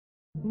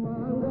Hey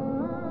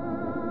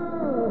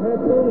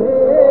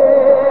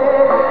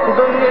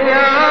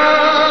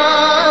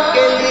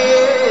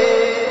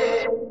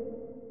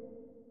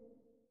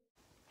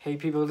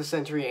people of the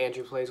century,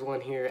 Andrew Plays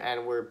One here,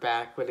 and we're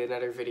back with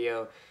another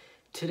video.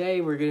 Today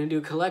we're gonna do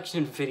a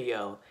collection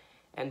video,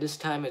 and this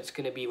time it's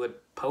gonna be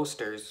with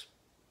posters.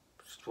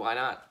 Why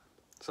not?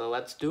 So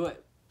let's do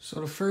it.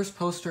 So the first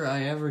poster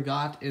I ever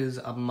got is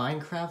a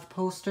Minecraft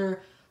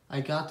poster.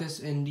 I got this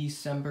in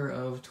December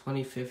of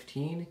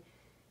 2015,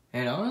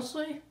 and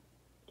honestly,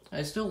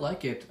 I still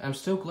like it. I'm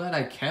still glad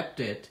I kept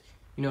it.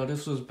 You know,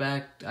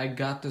 I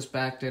got this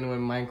back then when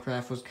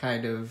Minecraft was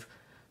kind of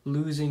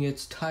losing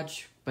its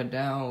touch, but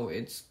now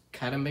it's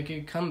kind of making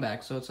a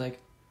comeback, so it's like,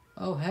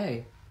 oh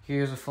hey,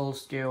 here's a full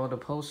scale of the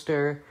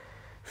poster.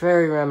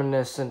 Very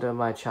reminiscent of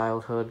my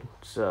childhood,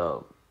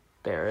 so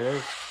there it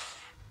is.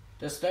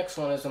 This next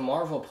one is a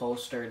Marvel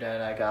poster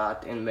that I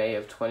got in May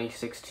of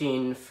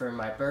 2016 for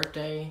my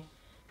birthday,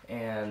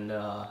 and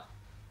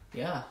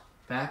yeah,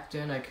 back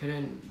then I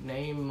couldn't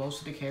name most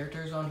of the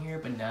characters on here,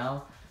 but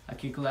now I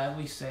can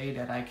gladly say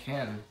that I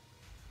can.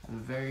 I'm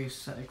very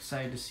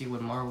excited to see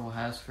what Marvel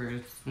has for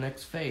its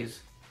next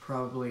phase.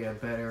 Probably a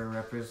better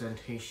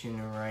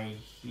representation right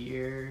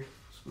here.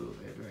 Let's move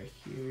it right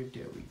here.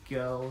 There we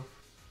go.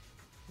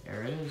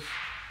 There it is.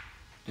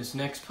 This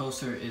next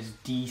poster is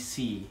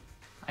DC.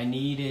 I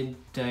needed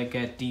to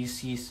get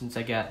DC since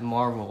I got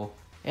Marvel.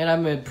 And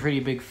I'm a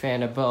pretty big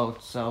fan of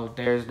both, so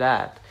there's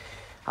that.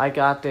 I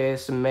got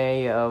this in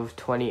May of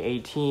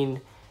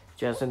 2018,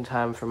 just in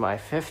time for my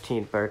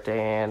 15th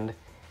birthday, and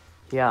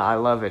yeah, I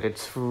love it.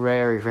 It's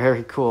very,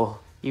 very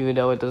cool. Even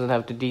though it doesn't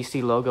have the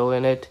DC logo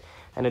in it,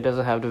 and it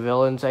doesn't have the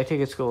villains, I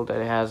think it's cool that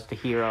it has the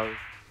heroes.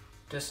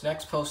 This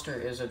next poster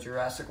is a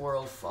Jurassic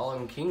World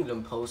Fallen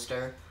Kingdom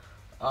poster.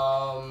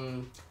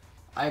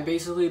 I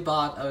basically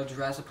bought a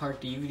Jurassic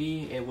Park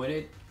DVD, and with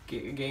it,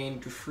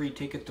 gained a free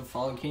ticket to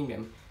Fallen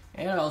Kingdom.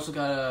 And I also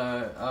got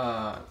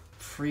a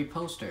free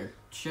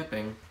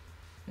shipping.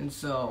 And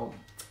so,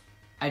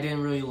 I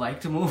didn't really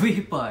like the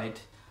movie,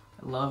 but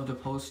I love the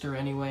poster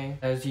anyway.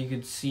 As you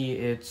can see,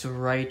 it's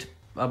right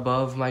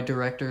above my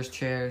director's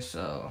chair,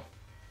 so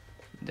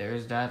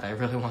there's that. I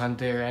really want it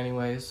there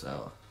anyway,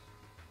 so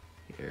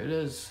here it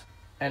is.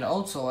 And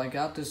also, I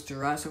got this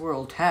Jurassic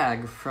World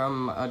tag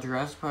from a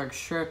Jurassic Park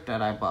shirt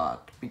that I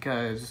bought,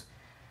 because,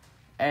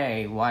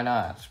 hey, why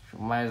not?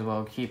 Might as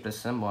well keep the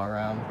symbol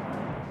around.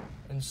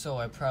 And so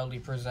I proudly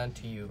present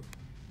to you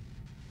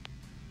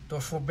the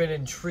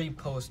Forbidden Tree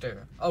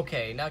poster.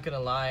 Okay, not gonna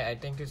lie, I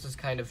think this is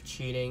kind of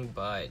cheating,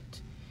 but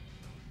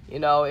you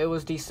know, it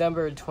was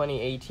December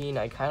 2018.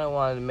 I kind of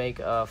wanted to make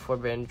a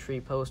Forbidden Tree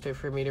poster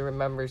for me to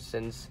remember,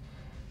 since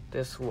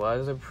this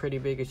was a pretty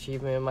big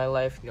achievement in my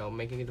life. You know,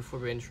 making the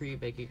Forbidden Tree,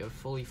 making a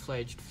fully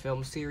fledged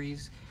film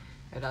series.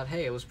 I thought,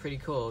 hey, it was pretty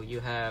cool. You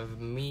have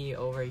me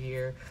over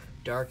here,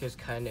 Dark is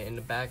kind of in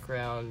the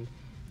background,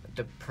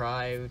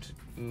 Deprived,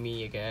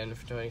 me again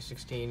for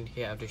 2016.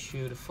 You have the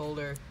Shoot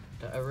folder,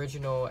 the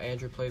original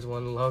Andrew Plays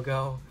One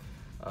logo,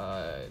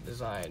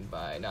 designed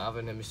by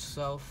Navin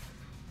himself.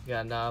 We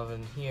got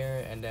Navin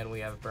here, and then we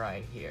have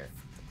Brian here.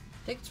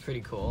 I think it's pretty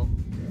cool.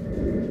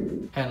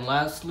 And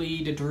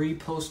lastly, the 3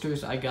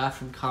 posters I got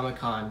from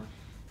Comic-Con.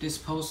 This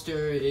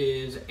poster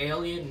is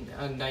Alien,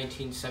 a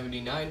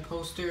 1979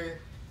 poster.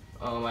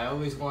 I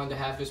always wanted to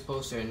have this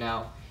poster, and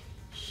now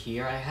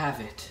here I have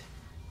it.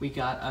 We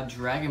got a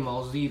Dragon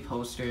Ball Z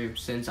poster,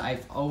 since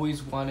I've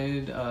always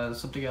wanted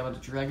something about the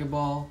Dragon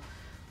Ball.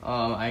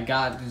 I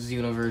got the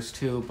Xenoverse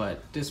too,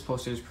 but this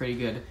poster is pretty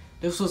good.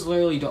 This was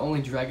literally the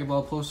only Dragon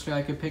Ball poster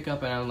I could pick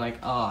up, and I'm like,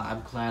 oh,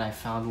 I'm glad I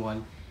found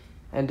one.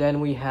 And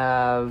then we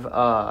have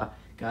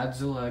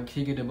Godzilla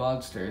King of the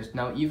Monsters.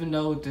 Now, even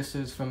though this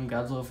is from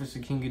Godzilla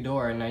vs. King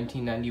Ghidorah in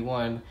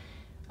 1991,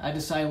 I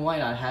decided why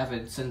not have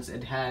it, since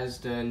it has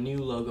the new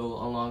logo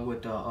along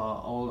with the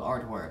old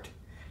artwork.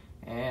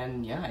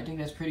 And yeah, I think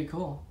that's pretty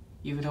cool.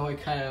 Even though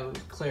it kind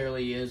of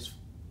clearly is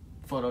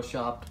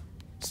photoshopped.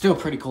 Still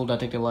pretty cool,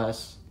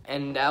 nonetheless.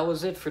 And that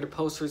was it for the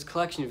posters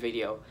collection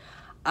video.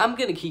 I'm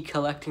gonna keep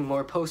collecting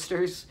more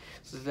posters,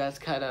 so that's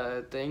kind of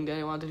a thing that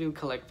I want to do,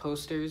 collect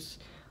posters.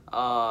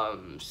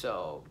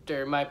 So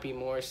there might be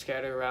more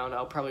scattered around.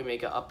 I'll probably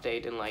make an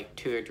update in like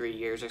 2 or 3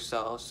 years or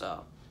so.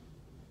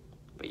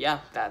 But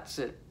yeah, that's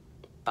it.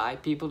 Bye,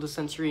 people of the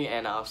century,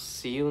 and I'll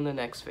see you in the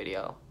next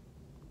video.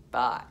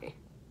 Bye.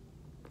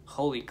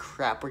 Holy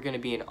crap, we're gonna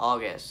be in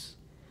August.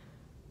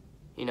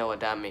 You know what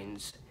that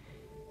means.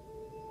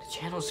 The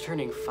channel's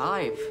turning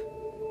 5.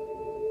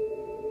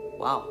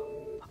 Wow.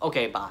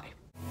 Okay, bye.